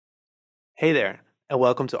Hey there, and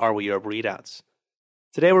welcome to Are We Europe Readouts.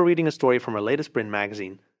 Today we're reading a story from our latest print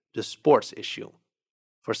magazine, The Sports Issue.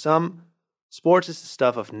 For some, sports is the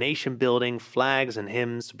stuff of nation building, flags and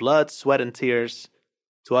hymns, blood, sweat and tears.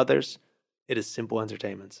 To others, it is simple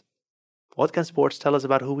entertainment. What can sports tell us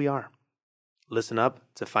about who we are? Listen up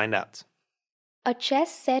to find out. A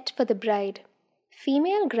chess set for the bride.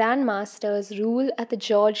 Female grandmasters rule at the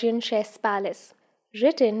Georgian Chess Palace.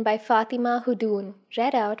 Written by Fatima Hudoon,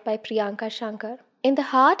 read out by Priyanka Shankar. In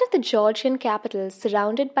the heart of the Georgian capital,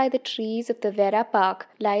 surrounded by the trees of the Vera Park,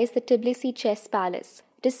 lies the Tbilisi Chess Palace.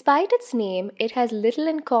 Despite its name, it has little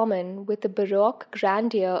in common with the Baroque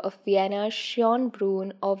grandeur of Vienna's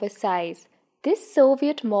Schönbrunn or Versailles. This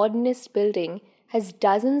Soviet modernist building has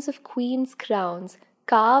dozens of queens' crowns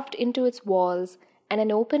carved into its walls and an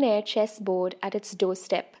open-air chessboard at its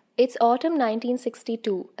doorstep. It's autumn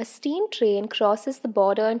 1962. A steam train crosses the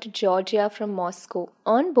border into Georgia from Moscow.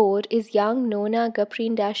 On board is young Nona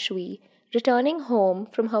Gaprindashvili, returning home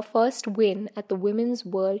from her first win at the Women's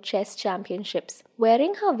World Chess Championships.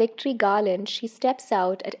 Wearing her victory garland, she steps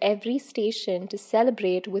out at every station to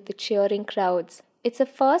celebrate with the cheering crowds. It's a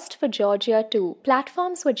first for Georgia too.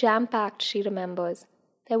 Platforms were jam-packed, she remembers.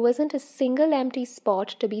 There wasn't a single empty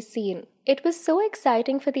spot to be seen. It was so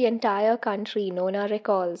exciting for the entire country, Nona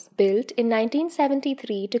recalls. Built in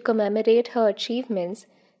 1973 to commemorate her achievements,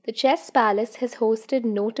 the Chess Palace has hosted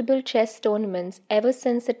notable chess tournaments ever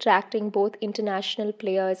since, attracting both international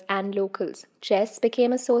players and locals. Chess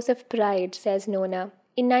became a source of pride, says Nona.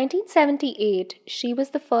 In 1978, she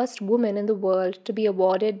was the first woman in the world to be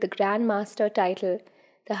awarded the Grandmaster title,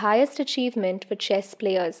 the highest achievement for chess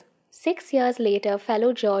players. 6 years later,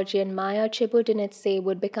 fellow Georgian Maya Chibudinitse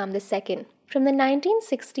would become the second. From the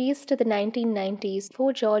 1960s to the 1990s,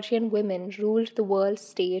 4 Georgian women ruled the world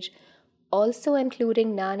stage, also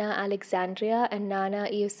including Nana Alexandria and Nana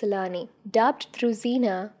Iusilani. Dubbed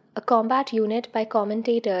Druzina, a combat unit by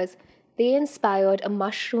commentators, they inspired a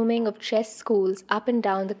mushrooming of chess schools up and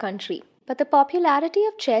down the country. But the popularity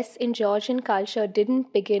of chess in Georgian culture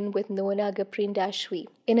didn't begin with Nona Gaprindashvili.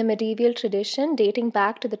 In a medieval tradition dating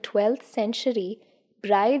back to the 12th century,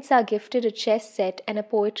 brides are gifted a chess set and a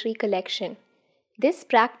poetry collection. This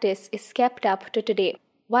practice is kept up to today.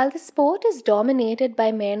 While the sport is dominated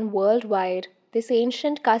by men worldwide, this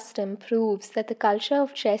ancient custom proves that the culture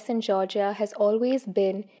of chess in Georgia has always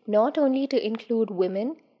been not only to include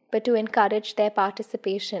women, but to encourage their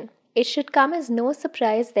participation. It should come as no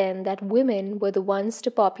surprise then that women were the ones to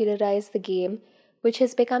popularize the game, which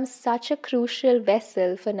has become such a crucial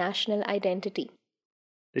vessel for national identity.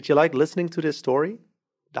 Did you like listening to this story?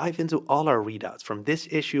 Dive into all our readouts from this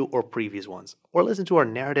issue or previous ones, or listen to our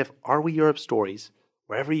narrative Are We Europe stories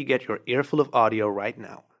wherever you get your earful of audio right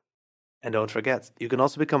now. And don't forget, you can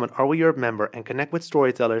also become an Are We Europe member and connect with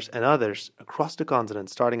storytellers and others across the continent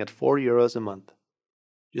starting at €4 a month.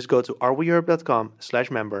 Just go to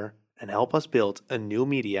areweeurope.com/member and help us build a new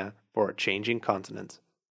media for a changing continent.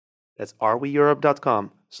 That's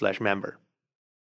areweeurope.com/member.